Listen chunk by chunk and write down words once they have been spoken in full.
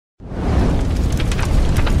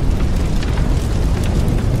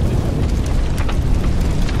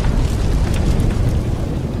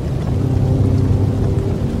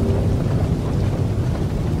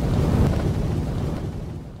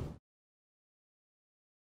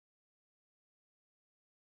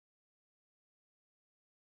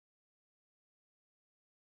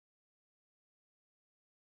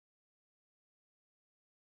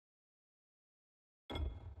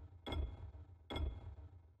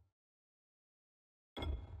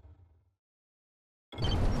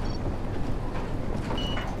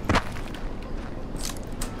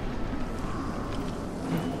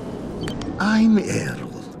I'm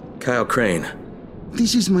Errol. Kyle Crane.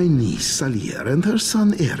 This is my niece, Salia, and her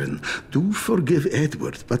son, Aaron. Do forgive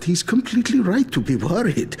Edward, but he's completely right to be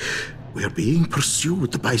worried. We're being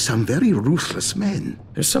pursued by some very ruthless men.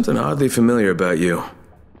 There's something oddly familiar about you.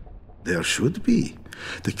 There should be.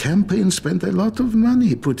 The campaign spent a lot of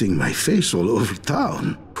money putting my face all over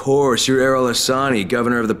town. Of course, you're Errol Asani,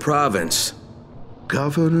 governor of the province.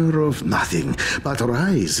 Governor of nothing, but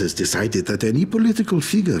Rise has decided that any political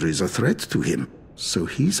figure is a threat to him. So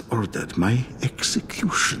he's ordered my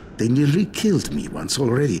execution. They nearly killed me once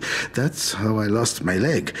already. That's how I lost my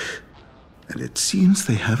leg. And it seems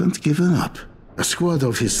they haven't given up. A squad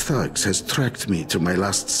of his thugs has tracked me to my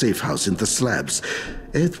last safe house in the slabs.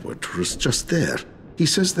 Edward was just there. He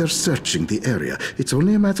says they're searching the area. It's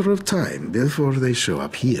only a matter of time before they show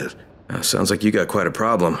up here. Sounds like you got quite a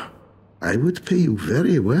problem. I would pay you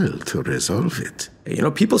very well to resolve it. You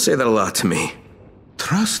know, people say that a lot to me.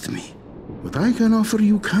 Trust me. What I can offer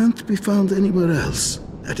you can't be found anywhere else,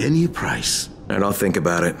 at any price. And I'll think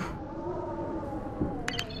about it.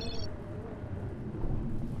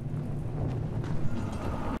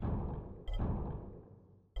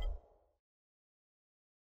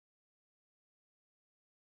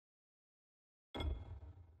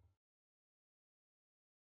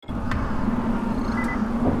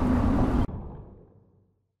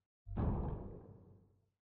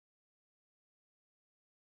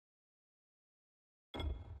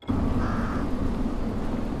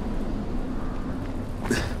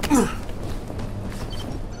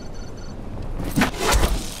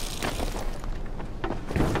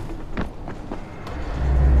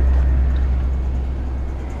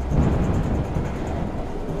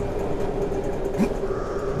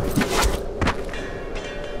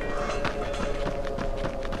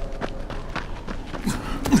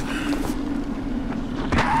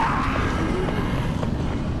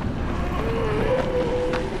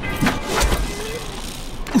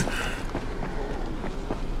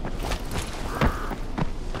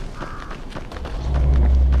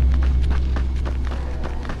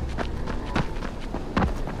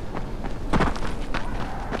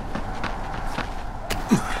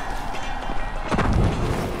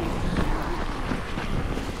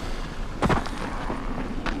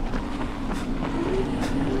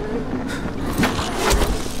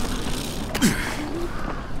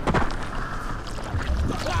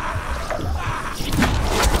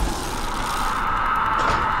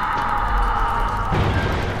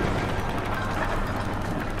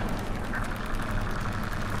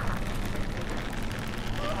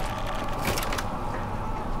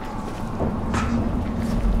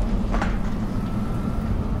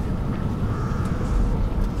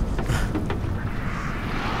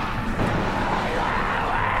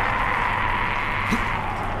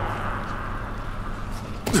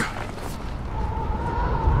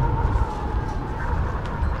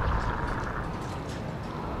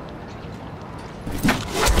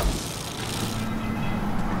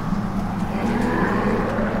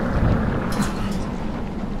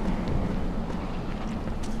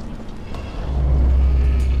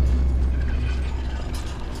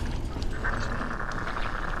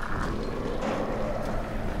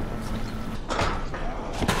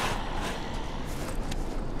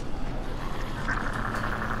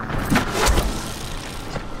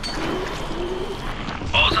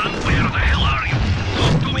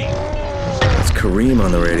 Kareem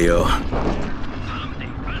on the radio.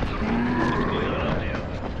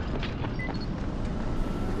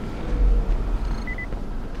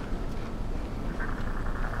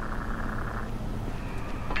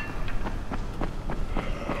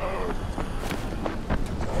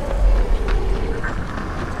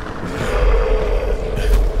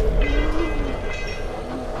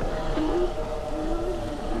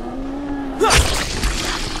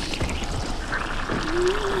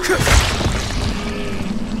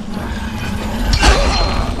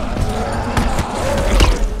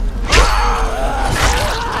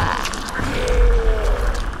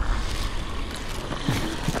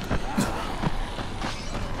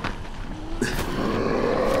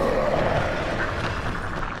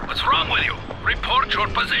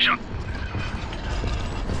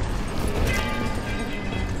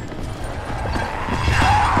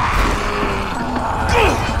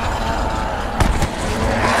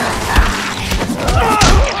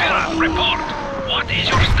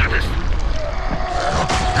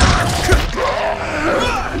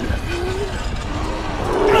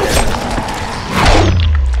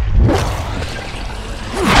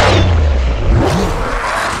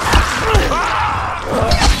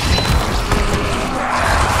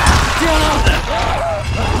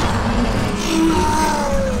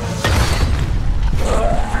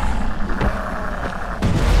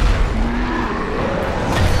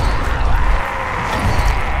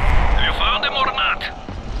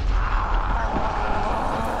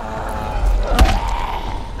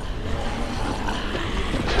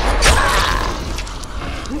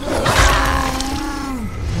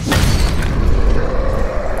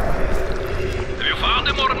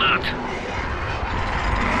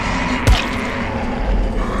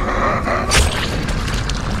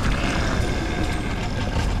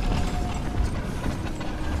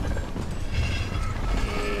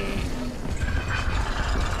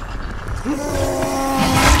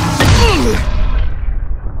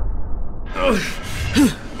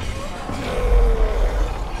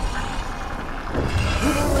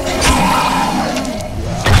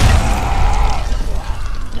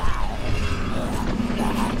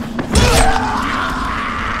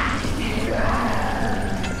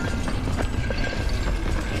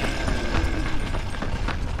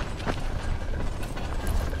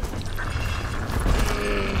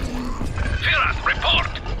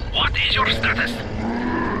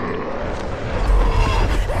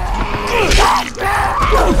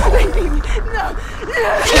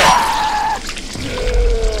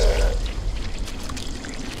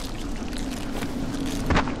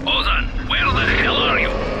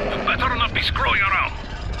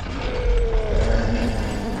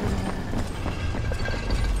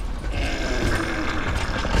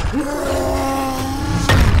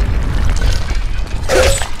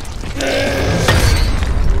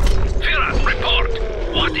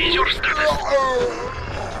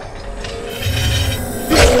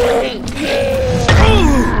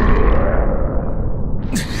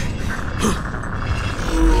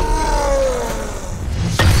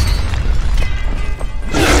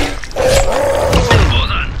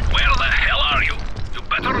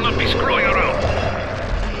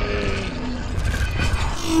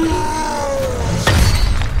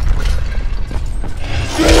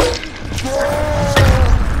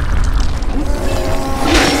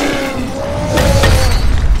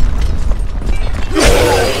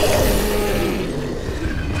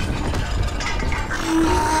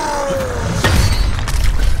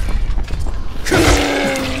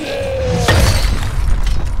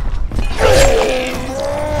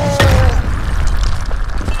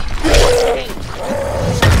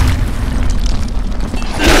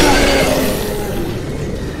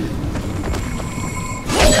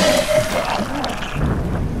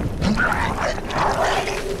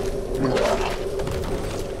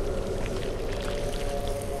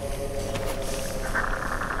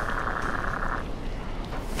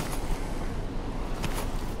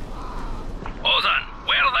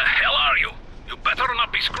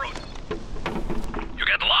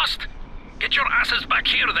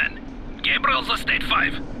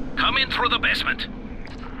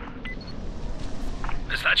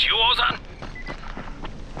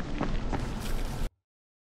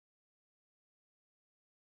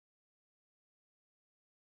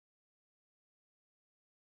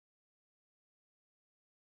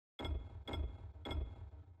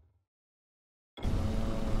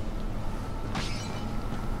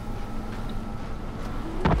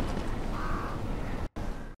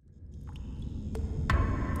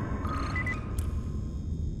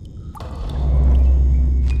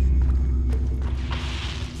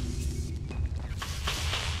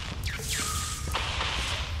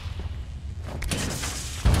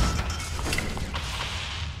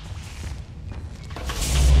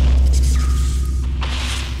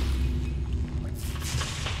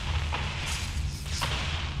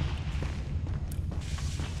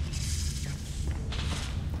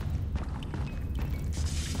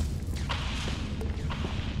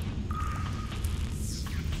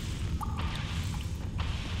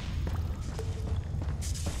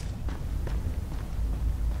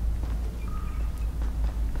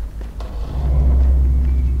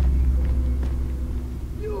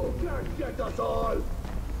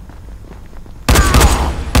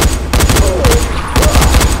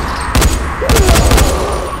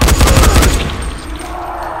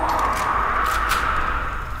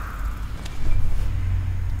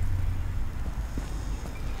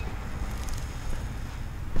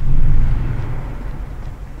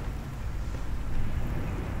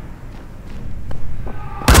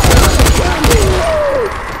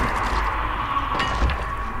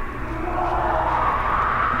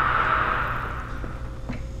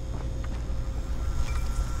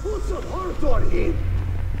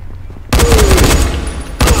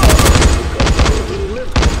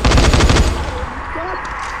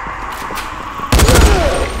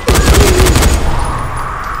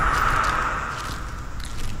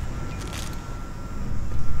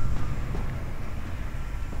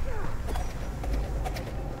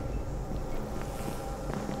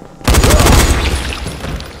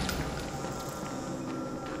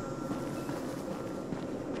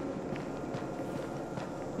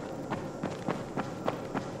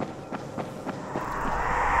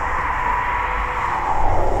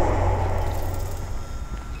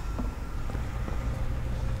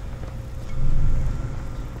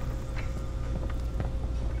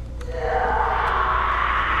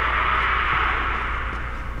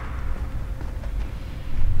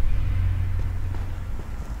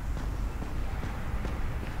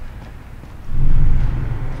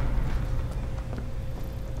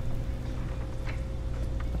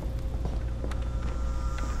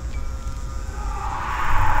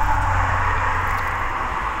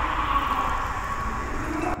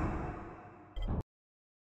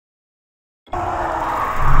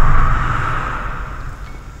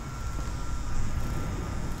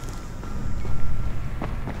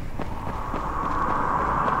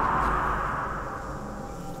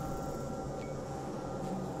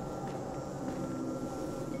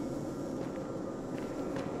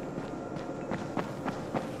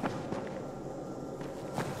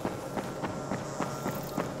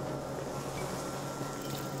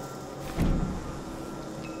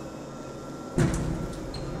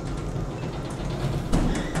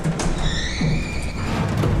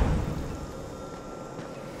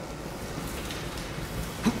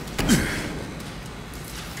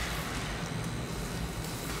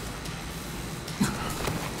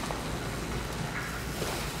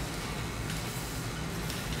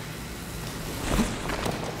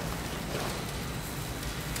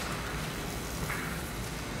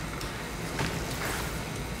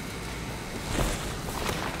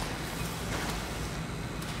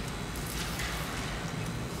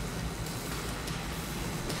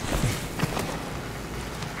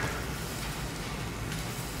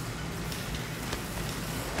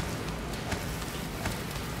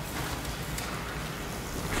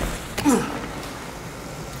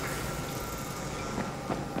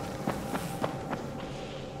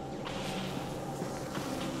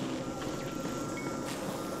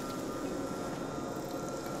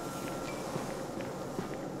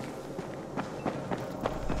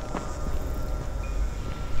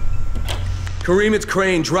 Kareem, it's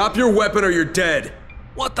Crane. Drop your weapon or you're dead.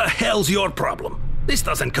 What the hell's your problem? This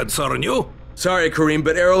doesn't concern you. Sorry, Kareem,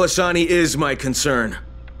 but Errol Hassani is my concern.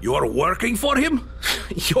 You're working for him?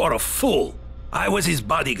 You're a fool. I was his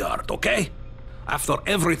bodyguard, okay? After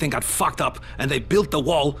everything got fucked up and they built the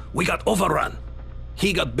wall, we got overrun.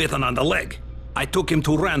 He got bitten on the leg. I took him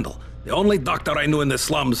to Randall, the only doctor I knew in the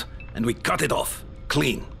slums, and we cut it off.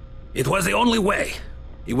 Clean. It was the only way.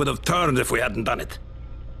 He would have turned if we hadn't done it.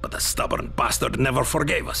 But the stubborn bastard never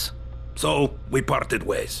forgave us. So, we parted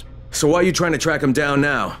ways. So why are you trying to track him down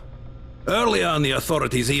now? Early on, the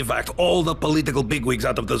authorities evacuated all the political bigwigs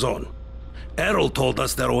out of the zone. Errol told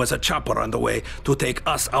us there was a chopper on the way to take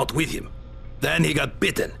us out with him. Then he got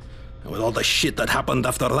bitten, and with all the shit that happened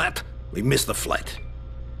after that, we missed the flight.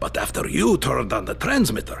 But after you turned on the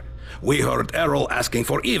transmitter, we heard Errol asking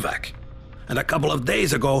for evac. And a couple of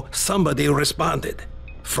days ago, somebody responded.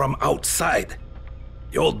 From outside.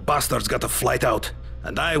 The old bastard's got a flight out,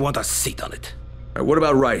 and I want a seat on it. Alright, what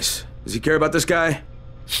about Rice? Does he care about this guy?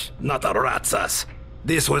 Not a rat's ass.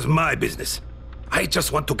 This was my business. I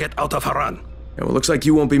just want to get out of Haran. Yeah, well, looks like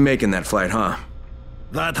you won't be making that flight, huh?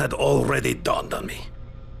 That had already dawned on me.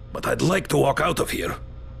 But I'd like to walk out of here.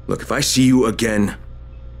 Look, if I see you again,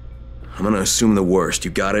 I'm gonna assume the worst.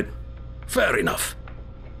 You got it? Fair enough.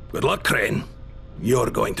 Good luck, Crane.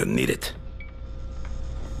 You're going to need it.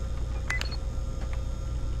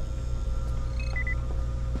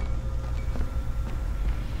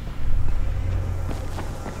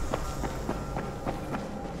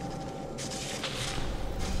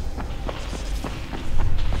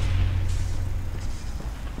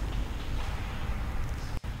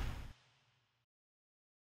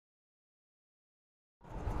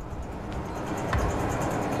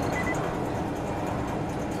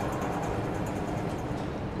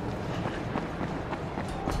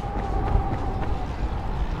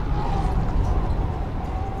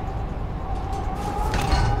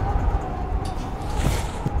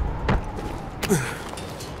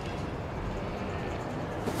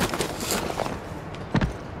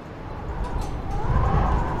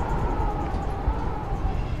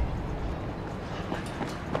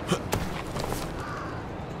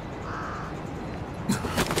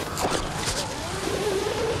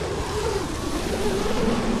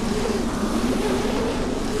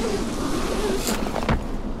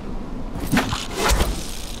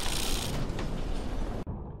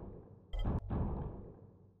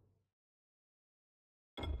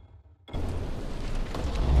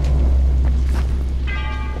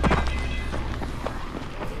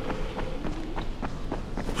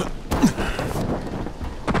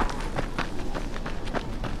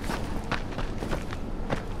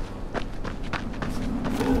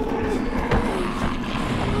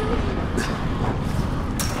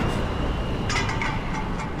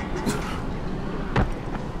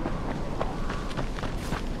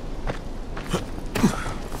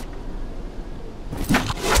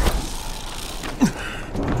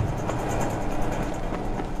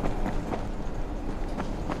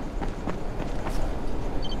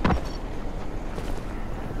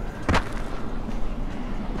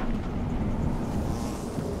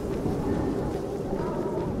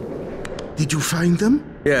 Did you find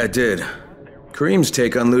them? Yeah, I did. Kareem's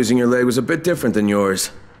take on losing your leg was a bit different than yours.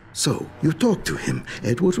 So, you talked to him.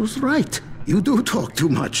 Edward was right. You do talk too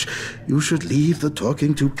much. You should leave the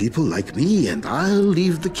talking to people like me, and I'll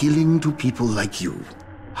leave the killing to people like you.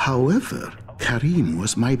 However, Kareem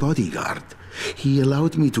was my bodyguard. He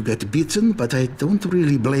allowed me to get bitten, but I don't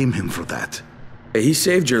really blame him for that. Hey, he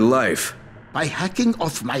saved your life. By hacking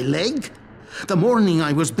off my leg? The morning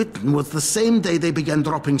I was bitten was the same day they began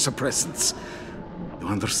dropping suppressants. You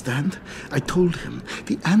understand? I told him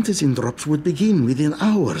the antizin drops would begin within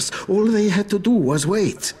hours. All they had to do was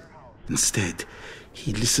wait. Instead,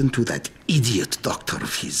 he listened to that idiot doctor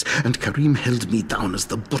of his, and Kareem held me down as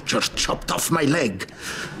the butcher chopped off my leg.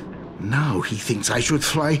 Now he thinks I should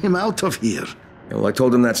fly him out of here. Yeah, well, I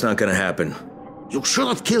told him that's not gonna happen. You should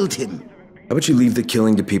have killed him. How about you leave the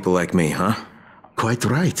killing to people like me, huh? Quite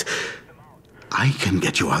right. I can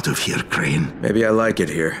get you out of here, Crane. Maybe I like it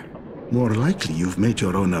here. More likely you've made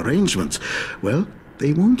your own arrangements. Well,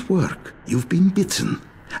 they won't work. You've been bitten.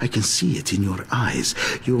 I can see it in your eyes.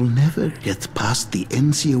 You'll never get past the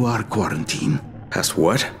NCOR quarantine. Past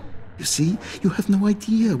what? You see, you have no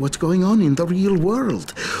idea what's going on in the real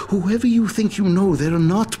world. Whoever you think you know, they're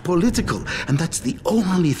not political, and that's the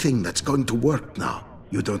only thing that's going to work now.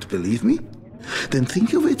 You don't believe me? Then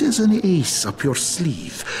think of it as an ace up your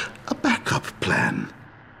sleeve, a backup plan.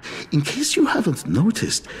 In case you haven't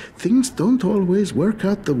noticed, things don't always work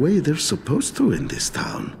out the way they're supposed to in this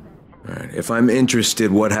town. Alright, if I'm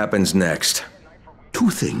interested, what happens next? Two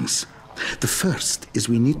things. The first is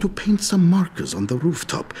we need to paint some markers on the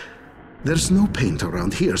rooftop. There's no paint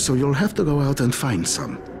around here, so you'll have to go out and find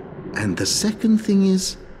some. And the second thing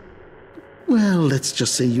is, well, let's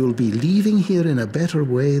just say you'll be leaving here in a better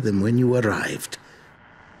way than when you arrived.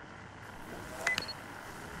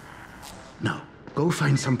 Now, go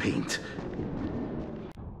find some paint.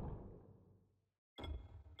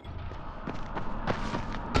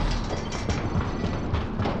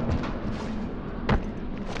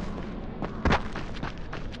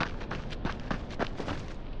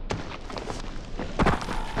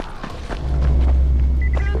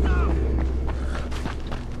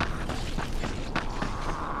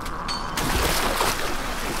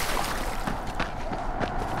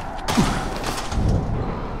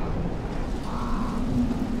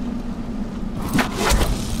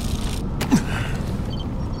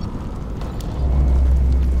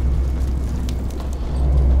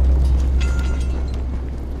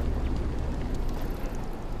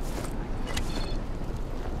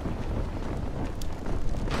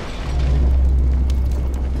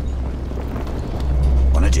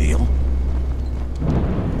 Deal?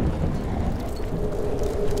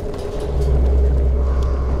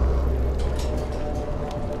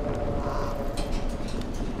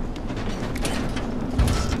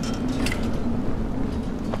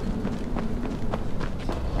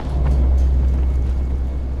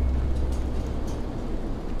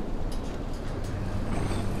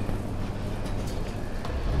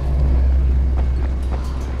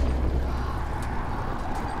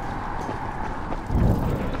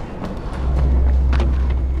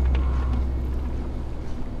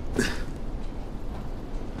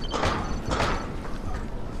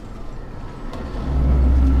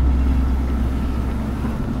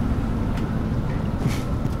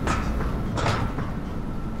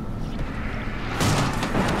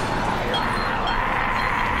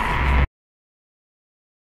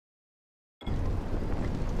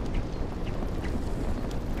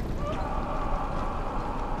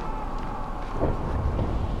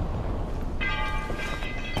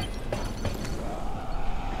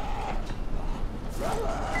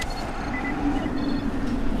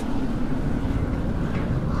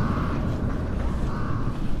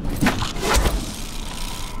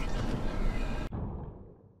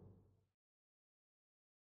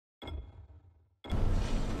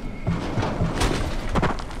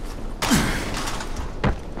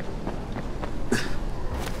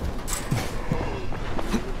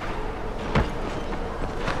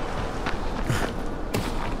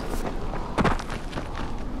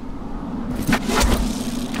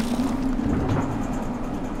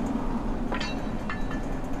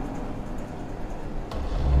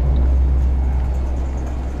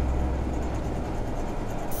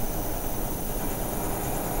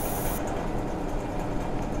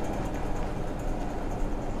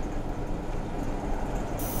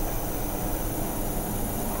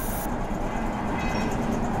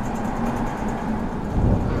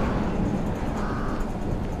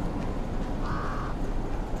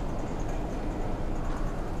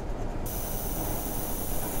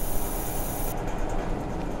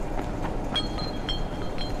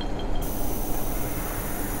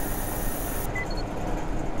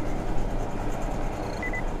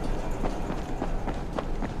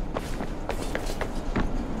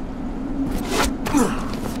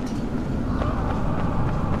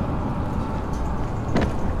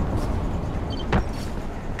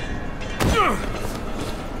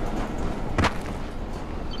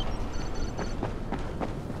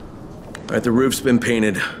 Alright, the roof's been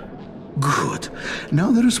painted. Good.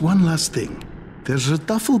 Now there is one last thing. There's a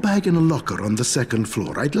duffel bag in a locker on the second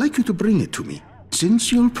floor. I'd like you to bring it to me.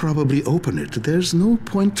 Since you'll probably open it, there's no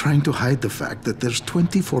point trying to hide the fact that there's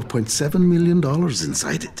 $24.7 million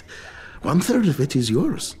inside it. 1/3 of it is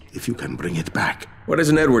yours, if you can bring it back. Why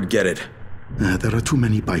doesn't Edward get it? There are too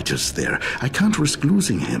many biters there. I can't risk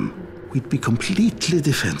losing him. We'd be completely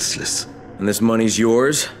defenseless. And this money's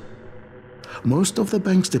yours? Most of the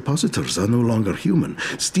bank's depositors are no longer human.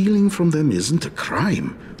 Stealing from them isn't a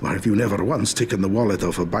crime. Or have you never once taken the wallet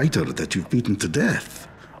of a biter that you've beaten to death?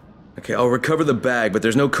 Okay, I'll recover the bag, but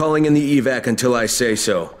there's no calling in the evac until I say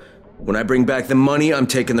so. When I bring back the money, I'm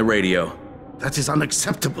taking the radio. That is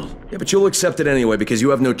unacceptable. Yeah, but you'll accept it anyway because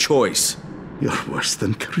you have no choice. You're worse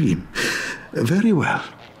than Kareem. Very well.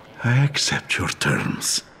 I accept your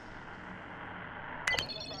terms.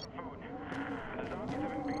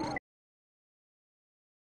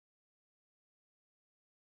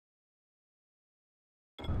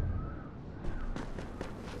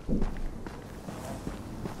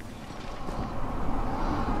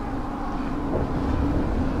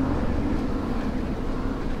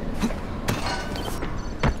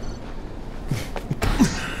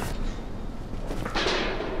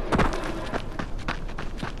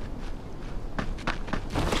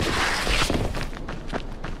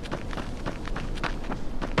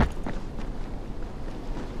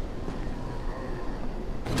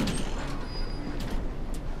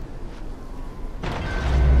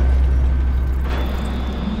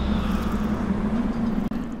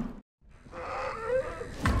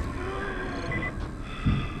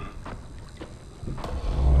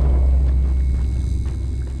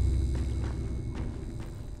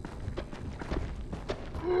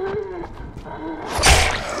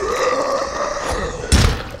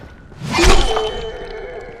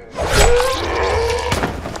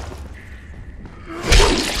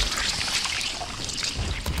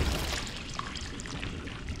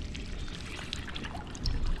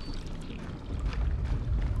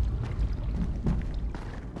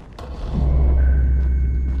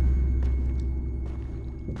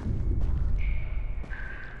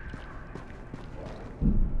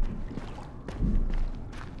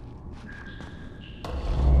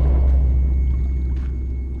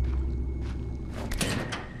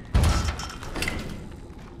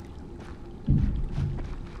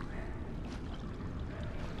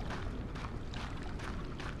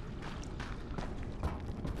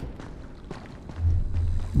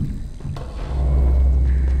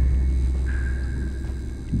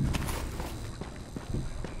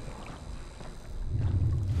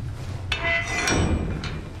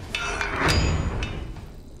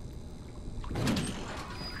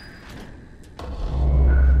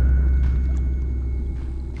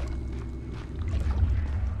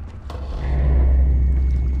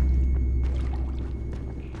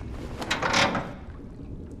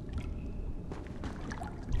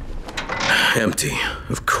 Empty,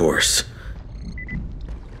 of course.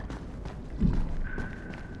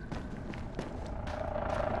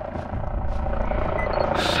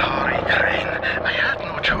 Sorry, Crane. I had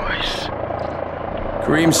no choice.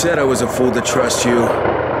 Kareem said I was a fool to trust you.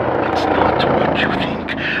 It's not what you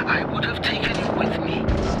think. I would have taken you with me.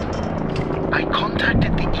 I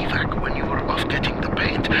contacted the evac when you were off getting the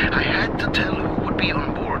paint. I had to tell who would be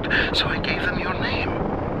on board, so I gave them your name.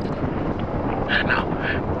 Now,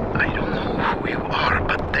 I don't know who you are,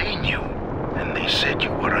 but they knew, and they said you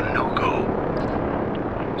were a no-go.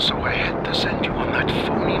 So I had to send you on that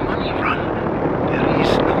phony money run. There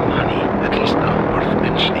is no money, at least not worth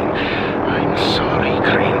mentioning. I'm sorry,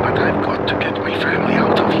 Crane, but I've got to get my family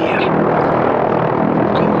out of here.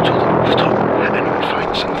 Go to the rooftop, and you'll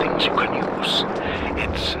find some things you can use.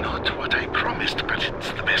 It's not what I promised, but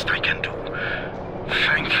it's the best I can do.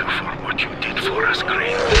 Thank you for what you did for us,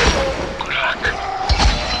 Crane. Good luck.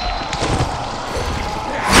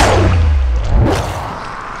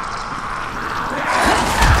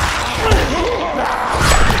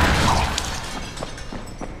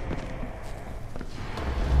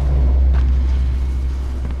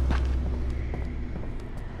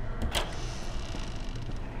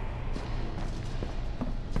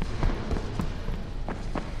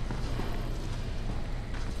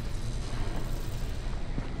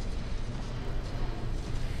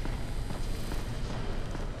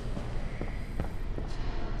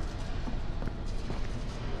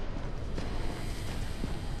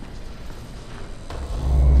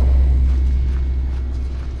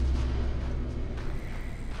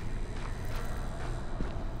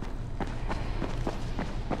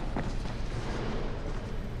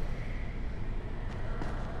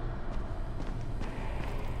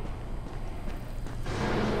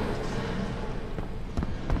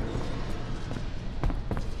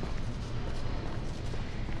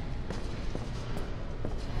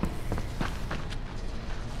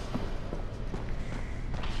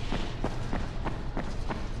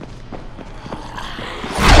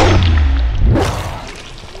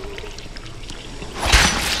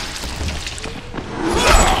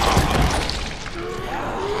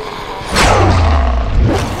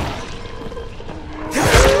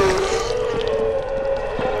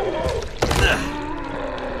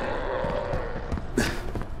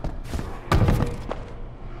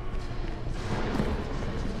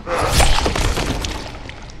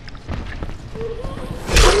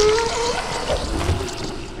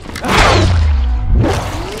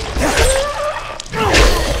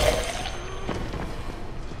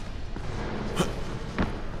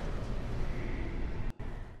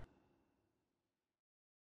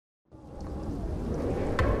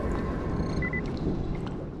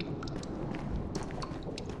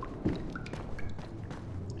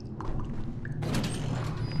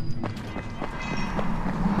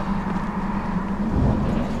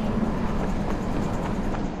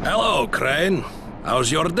 Hello, Crane.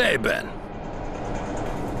 How's your day been?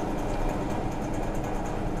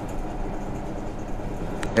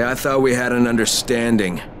 Hey, I thought we had an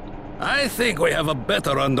understanding. I think we have a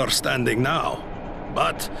better understanding now.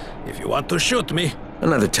 But if you want to shoot me...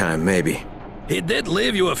 Another time, maybe. He did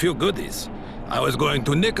leave you a few goodies. I was going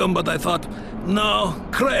to nick them, but I thought, no,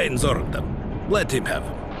 Crane's earned them. Let him have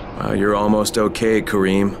them. Well, you're almost okay,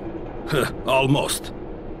 Kareem. Almost.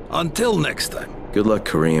 Until next time. Good luck,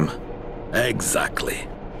 Kareem. Exactly.